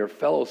on your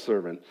fellow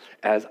servant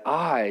as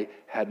I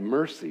had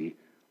mercy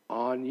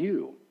on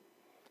you.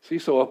 See,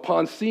 so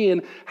upon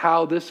seeing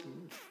how this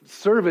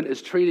servant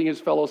is treating his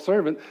fellow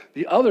servant,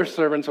 the other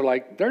servants are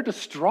like, they're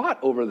distraught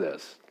over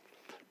this.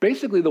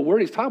 Basically, the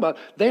word he's talking about,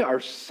 they are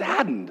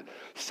saddened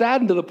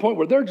to the point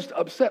where they're just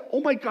upset.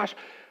 Oh my gosh,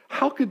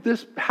 how could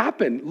this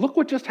happen? Look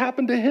what just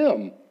happened to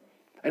him.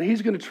 And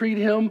he's going to treat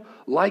him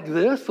like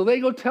this? So they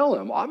go tell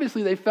him.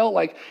 Obviously, they felt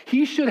like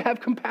he should have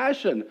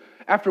compassion.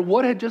 After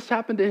what had just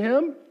happened to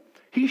him,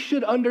 he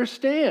should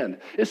understand.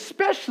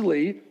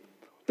 Especially,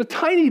 The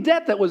tiny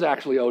debt that was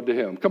actually owed to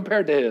him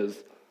compared to his.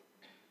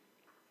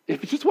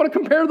 If you just want to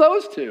compare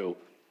those two,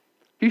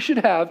 he should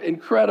have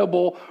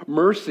incredible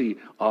mercy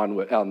on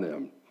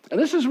them. And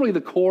this is really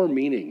the core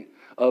meaning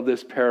of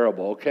this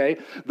parable, okay?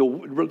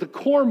 The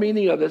core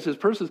meaning of this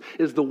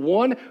is the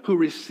one who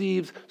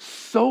receives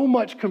so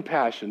much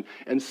compassion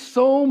and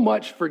so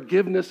much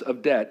forgiveness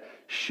of debt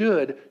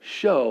should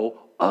show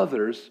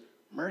others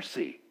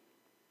mercy.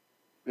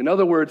 In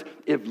other words,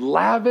 if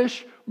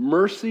lavish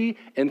mercy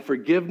and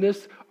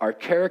forgiveness are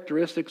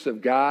characteristics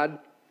of God,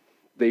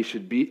 they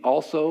should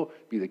also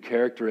be the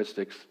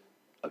characteristics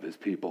of his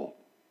people.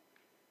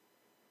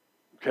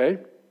 Okay?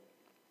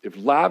 If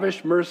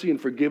lavish mercy and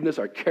forgiveness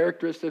are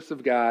characteristics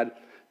of God,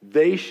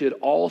 they should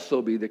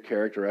also be the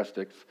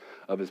characteristics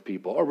of his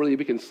people. Or really,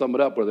 we can sum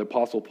it up where the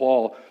Apostle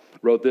Paul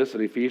wrote this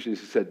in Ephesians.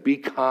 He said, be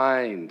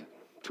kind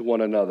to one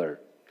another,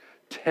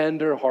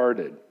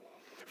 tender-hearted,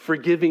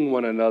 forgiving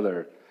one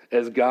another,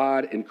 as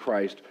God in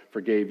Christ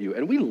forgave you.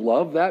 And we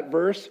love that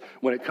verse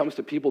when it comes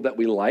to people that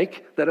we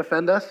like that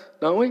offend us,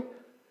 don't we?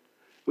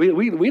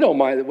 We don't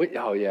mind.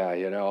 Oh, yeah,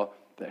 you know,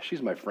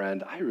 she's my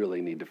friend. I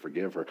really need to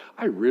forgive her.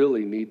 I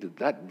really need to,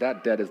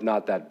 that debt is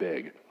not that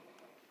big.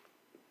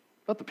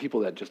 Not the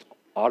people that just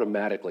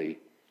automatically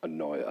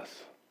annoy us.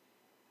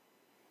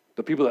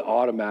 The people that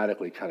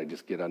automatically kind of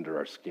just get under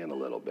our skin a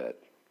little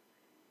bit.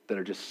 That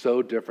are just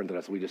so different than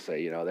us. We just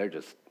say, you know,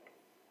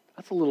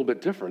 that's a little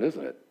bit different,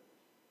 isn't it?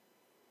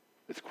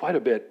 It's quite a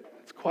bit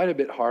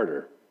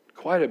harder.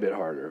 Quite a bit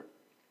harder.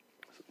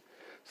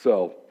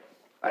 So,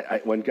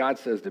 when God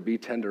says to be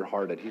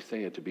tender-hearted, he's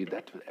saying it to be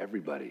that to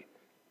everybody.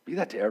 Be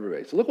that to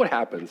everybody. So look what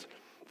happens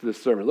to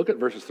this servant. Look at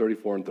verses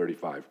 34 and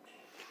 35.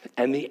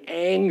 And the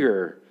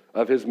anger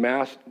of his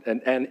master,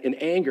 and in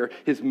anger,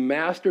 his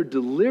master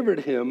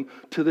delivered him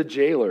to the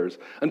jailers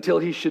until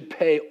he should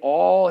pay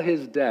all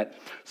his debt.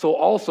 So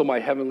also my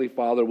heavenly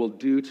Father will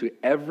do to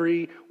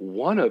every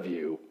one of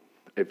you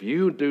if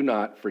you do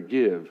not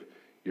forgive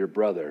your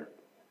brother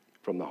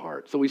from the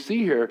heart. So we see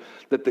here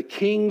that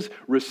the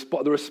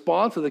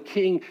response of the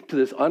king to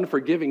this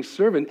unforgiving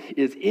servant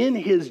is in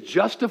his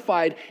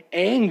justified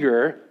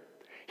anger,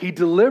 he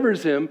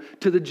delivers him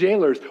to the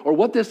jailers. Or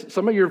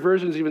some of your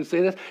versions even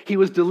say this, he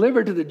was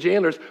delivered to the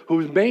jailers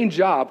whose main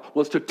job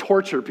was to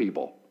torture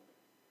people.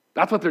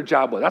 That's what their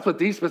job was. That's what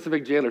these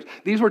specific jailers,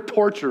 these were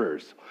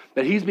torturers,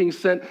 that he's being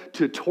sent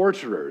to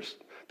torturers,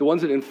 the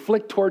ones that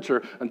inflict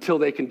torture until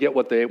they can get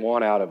what they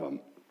want out of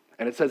them.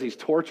 And it says he's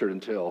tortured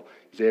until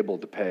he's able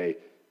to pay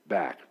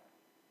back.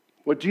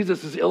 What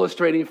Jesus is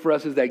illustrating for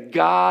us is that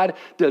God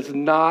does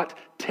not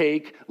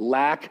take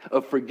lack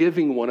of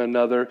forgiving one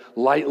another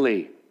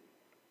lightly.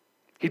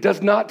 He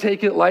does not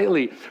take it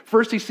lightly.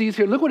 First he sees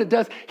here, look what it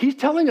does. He's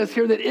telling us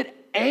here that it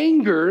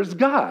angers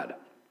God.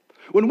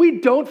 When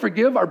we don't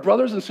forgive our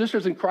brothers and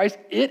sisters in Christ,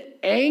 it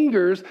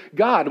angers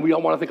God. And we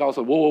don't want to think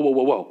also,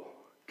 whoa.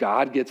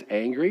 God gets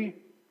angry?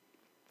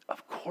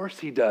 Of course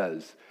he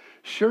does.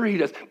 Sure he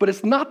does, but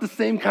it's not the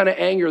same kind of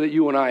anger that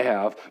you and I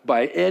have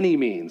by any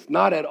means,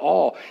 not at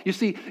all. You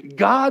see,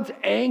 God's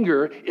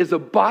anger is a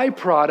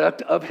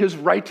byproduct of his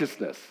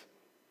righteousness.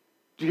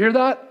 Do you hear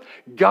that?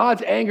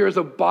 God's anger is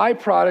a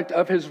byproduct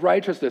of his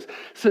righteousness.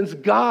 Since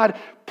God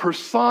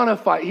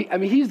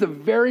he's the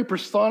very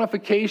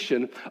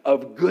personification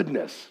of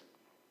goodness,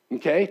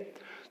 okay?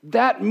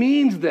 That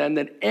means then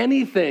that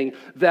anything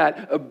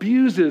that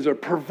abuses or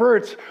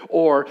perverts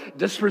or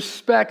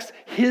disrespects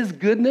his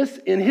goodness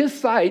in his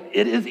sight,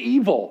 it is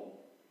evil.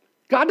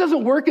 God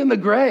doesn't work in the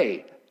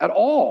gray at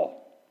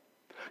all.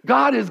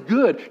 God is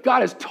good.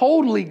 God is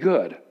totally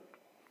good.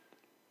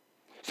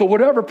 So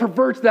whatever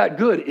perverts that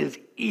good is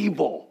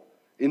evil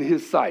in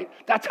his sight.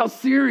 That's how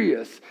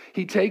serious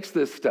he takes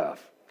this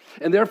stuff.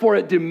 And therefore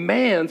it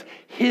demands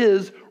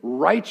his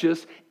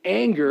righteous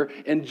anger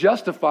and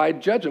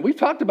justified judgment. We've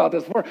talked about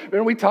this before.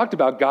 Remember, we talked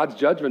about God's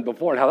judgment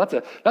before and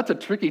how that's a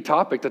tricky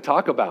topic to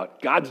talk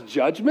about. God's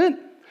judgment?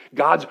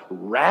 God's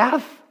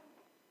wrath?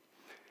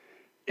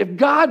 If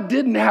God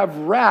didn't have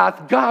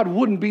wrath, God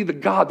wouldn't be the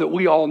God that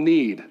we all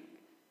need.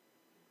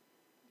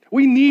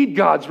 We need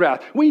God's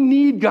wrath. We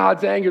need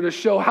God's anger to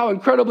show how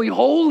incredibly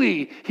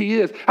holy he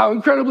is, how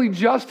incredibly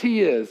just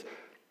he is. Does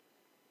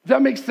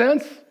that make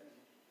sense?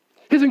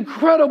 His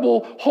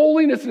incredible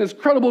holiness and his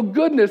incredible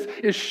goodness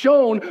is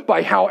shown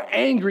by how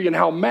angry and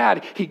how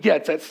mad he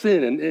gets at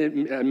sin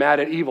and mad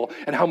at evil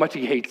and how much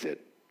he hates it.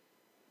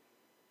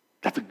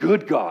 That's a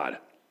good God.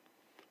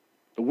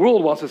 The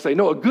world wants to say,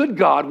 no, a good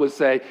God would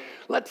say,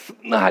 let's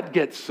not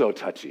get so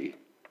touchy.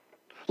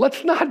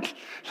 Let's not,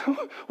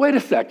 wait a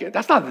second,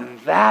 that's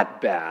not that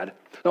bad.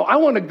 No, I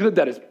want a good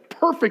that is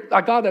perfect,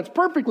 a God that's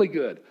perfectly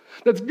good.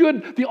 That's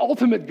good, the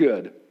ultimate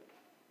good.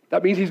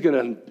 That means he's going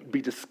to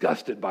be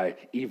disgusted by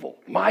evil,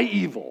 my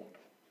evil,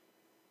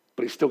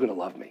 but he's still going to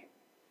love me.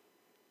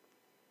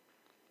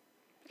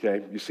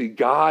 Okay, you see,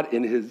 God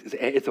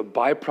it's a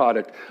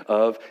byproduct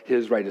of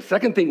his righteousness.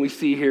 Second thing we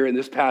see here in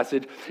this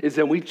passage is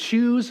that we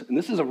choose, and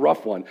this is a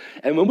rough one,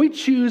 and when we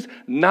choose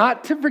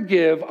not to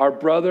forgive our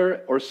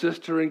brother or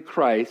sister in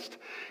Christ,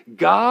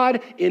 God,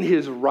 in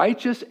his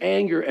righteous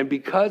anger, and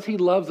because he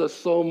loves us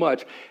so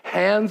much,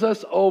 hands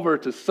us over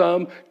to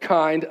some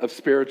kind of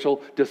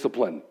spiritual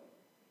discipline.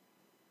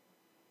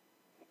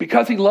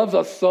 Because he loves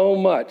us so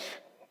much,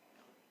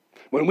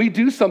 when we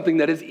do something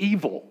that is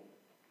evil,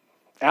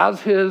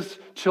 as his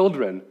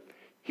children,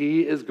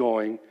 he is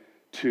going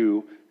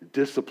to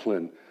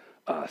discipline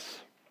us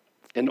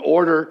in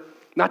order,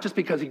 not just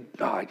because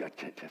I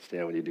can't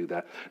stand when you do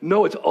that.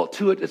 No, it's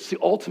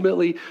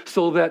ultimately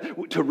so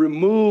that to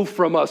remove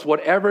from us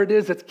whatever it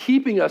is that's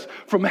keeping us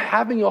from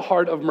having a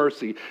heart of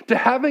mercy, to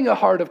having a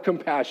heart of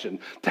compassion,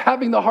 to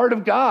having the heart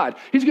of God.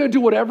 He's going to do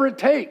whatever it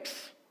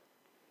takes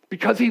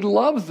because he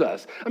loves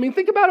us. I mean,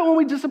 think about it when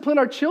we discipline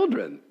our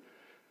children.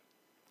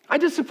 I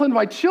disciplined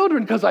my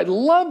children because I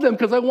love them,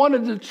 because I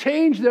wanted to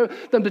change them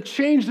to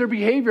change their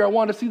behavior. I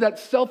wanted to see that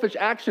selfish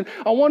action.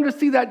 I wanted to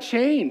see that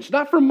change,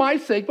 not for my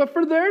sake, but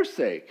for their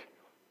sake.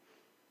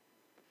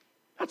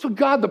 That's what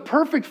God, the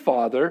perfect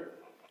Father,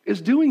 is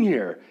doing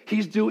here.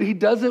 He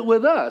does it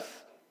with us.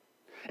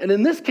 And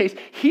in this case,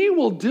 he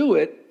will do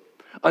it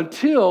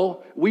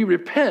until we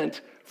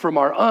repent from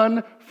our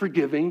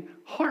unforgiving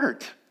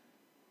heart.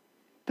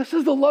 This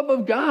is the love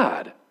of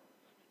God.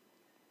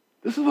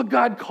 This is what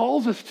God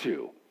calls us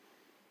to.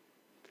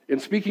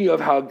 And speaking of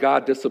how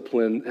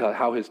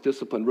how his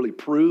discipline really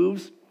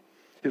proves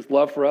his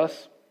love for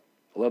us,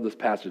 I love this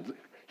passage.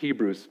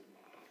 Hebrews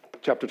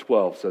chapter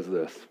 12 says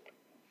this.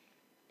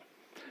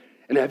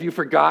 And have you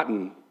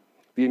forgotten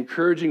the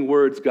encouraging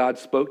words God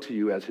spoke to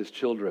you as his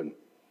children?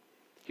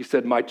 He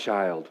said, my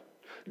child,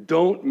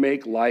 don't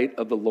make light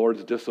of the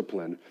Lord's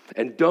discipline,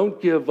 and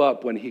don't give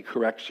up when he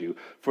corrects you,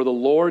 for the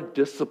Lord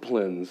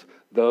disciplines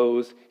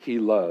those he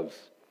loves,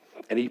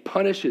 and he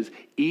punishes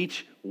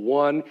each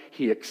one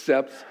he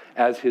accepts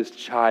as his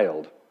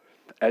child.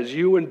 As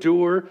you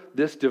endure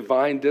this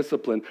divine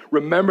discipline,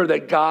 remember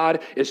that God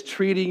is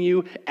treating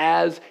you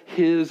as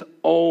his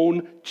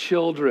own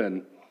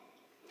children.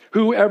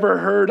 Who ever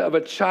heard of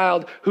a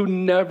child who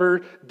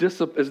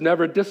is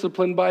never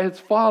disciplined by his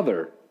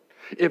father?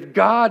 If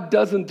God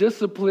doesn't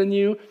discipline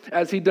you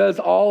as he does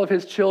all of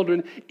his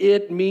children,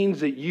 it means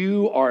that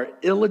you are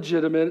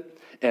illegitimate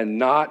and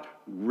not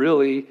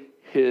really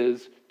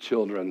his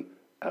children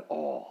at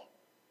all.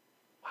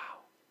 Wow.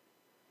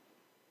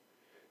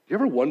 You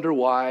ever wonder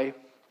why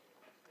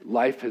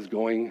life is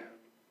going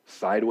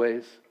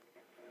sideways?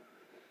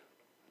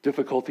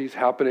 Difficulties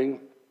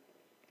happening?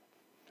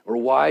 Or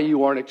why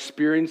you aren't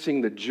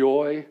experiencing the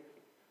joy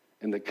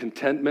and the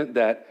contentment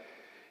that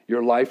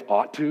your life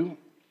ought to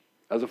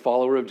as a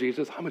follower of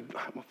Jesus? I'm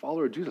a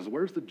follower of Jesus.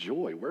 Where's the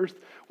joy?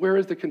 Where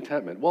is the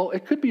contentment? Well,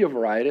 it could be a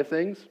variety of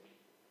things,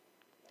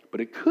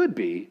 but it could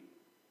be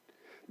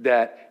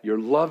that your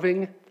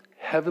loving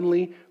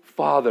Heavenly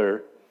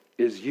Father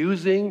is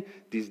using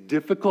these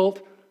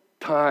difficult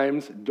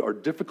times or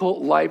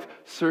difficult life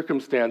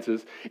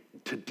circumstances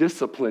to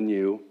discipline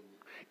you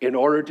in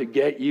order to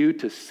get you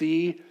to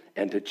see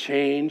and to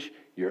change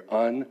your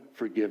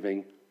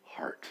unforgiving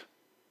heart.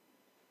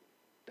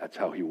 That's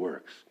how he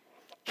works.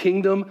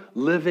 Kingdom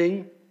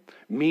living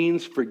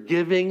means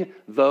forgiving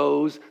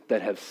those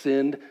that have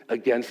sinned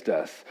against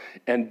us.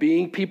 And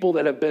being people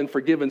that have been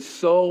forgiven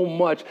so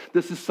much,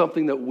 this is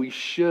something that we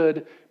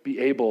should be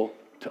able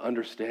to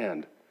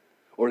understand.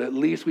 Or at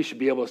least we should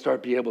be able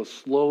to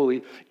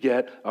slowly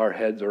get our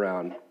heads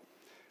around.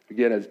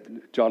 Again, as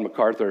John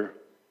MacArthur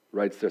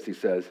writes this, he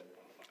says,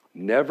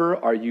 never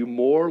are you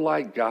more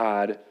like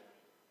God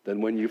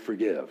than when you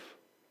forgive.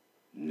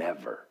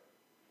 Never.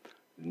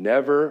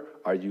 Never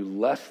are you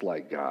less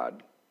like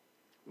God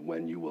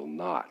when you will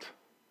not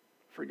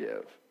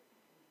forgive.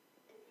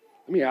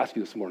 Let me ask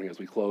you this morning as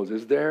we close,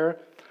 is there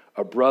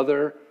a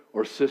brother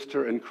or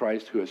sister in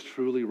Christ who has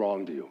truly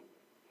wronged you?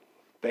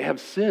 They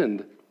have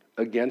sinned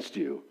against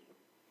you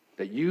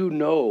that you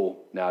know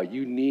now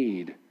you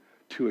need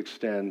to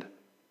extend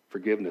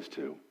forgiveness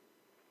to.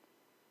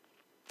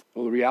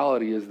 Well, the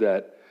reality is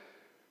that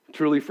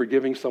truly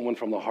forgiving someone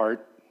from the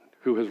heart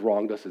who has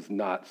wronged us is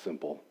not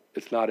simple.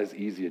 It's not as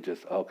easy as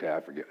just, okay, I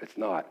forgive. It's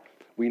not.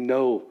 We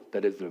know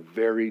that it's a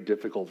very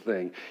difficult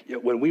thing.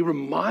 Yet when we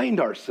remind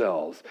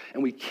ourselves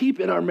and we keep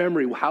in our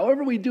memory,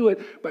 however we do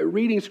it, by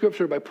reading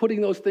Scripture, by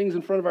putting those things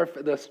in front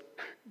of the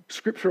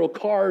scriptural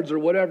cards or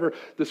whatever,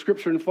 the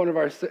Scripture in front of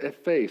our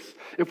face,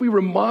 if we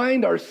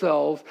remind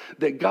ourselves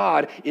that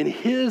God, in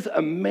his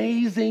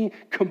amazing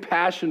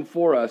compassion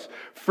for us,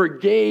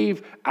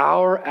 forgave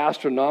our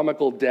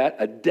astronomical debt,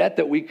 a debt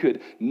that we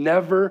could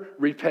never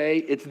repay,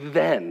 it's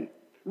then,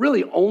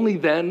 really only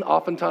then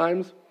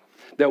oftentimes,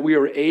 that we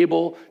are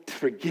able to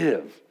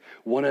forgive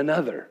one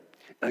another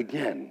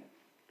again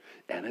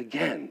and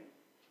again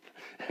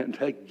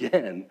and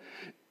again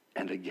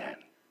and again.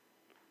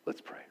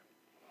 Let's pray.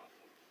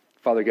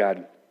 Father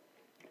God,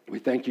 we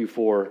thank you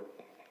for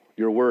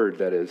your word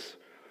that is,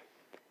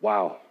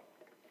 wow,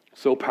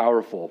 so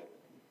powerful,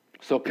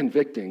 so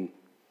convicting,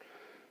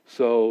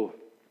 so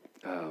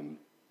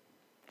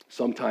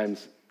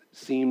sometimes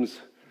seems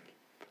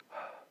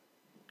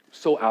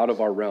so out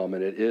of our realm,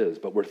 and it is,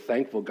 but we're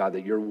thankful, God,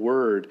 that your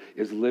word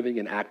is living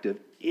and active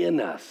in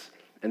us,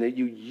 and that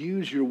you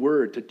use your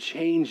word to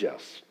change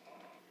us.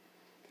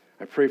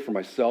 I pray for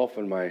myself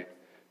and my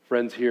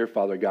friends here,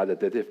 Father God,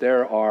 that if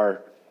there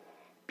are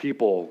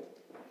people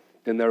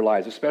in their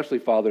lives, especially,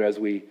 Father, as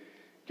we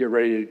get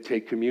ready to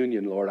take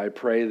communion, Lord, I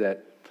pray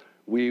that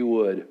we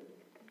would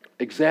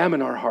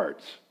examine our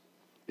hearts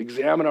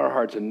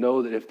and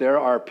know that if there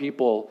are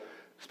people,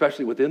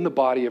 especially within the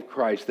body of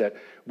Christ, that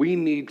we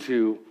need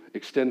to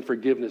extend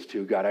forgiveness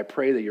to, God, I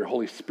pray that your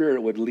Holy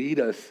Spirit would lead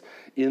us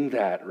in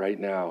that right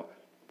now.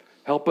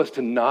 Help us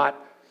to not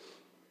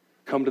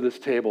come to this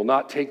table,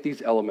 not take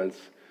these elements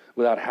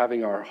without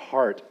having our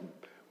heart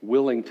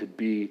willing to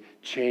be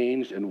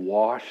changed and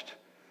washed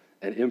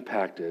and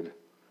impacted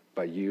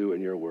by you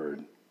and your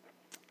word.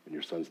 In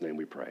your Son's name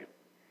we pray.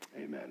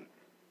 Amen.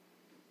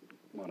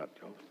 Come on up,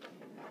 Joe.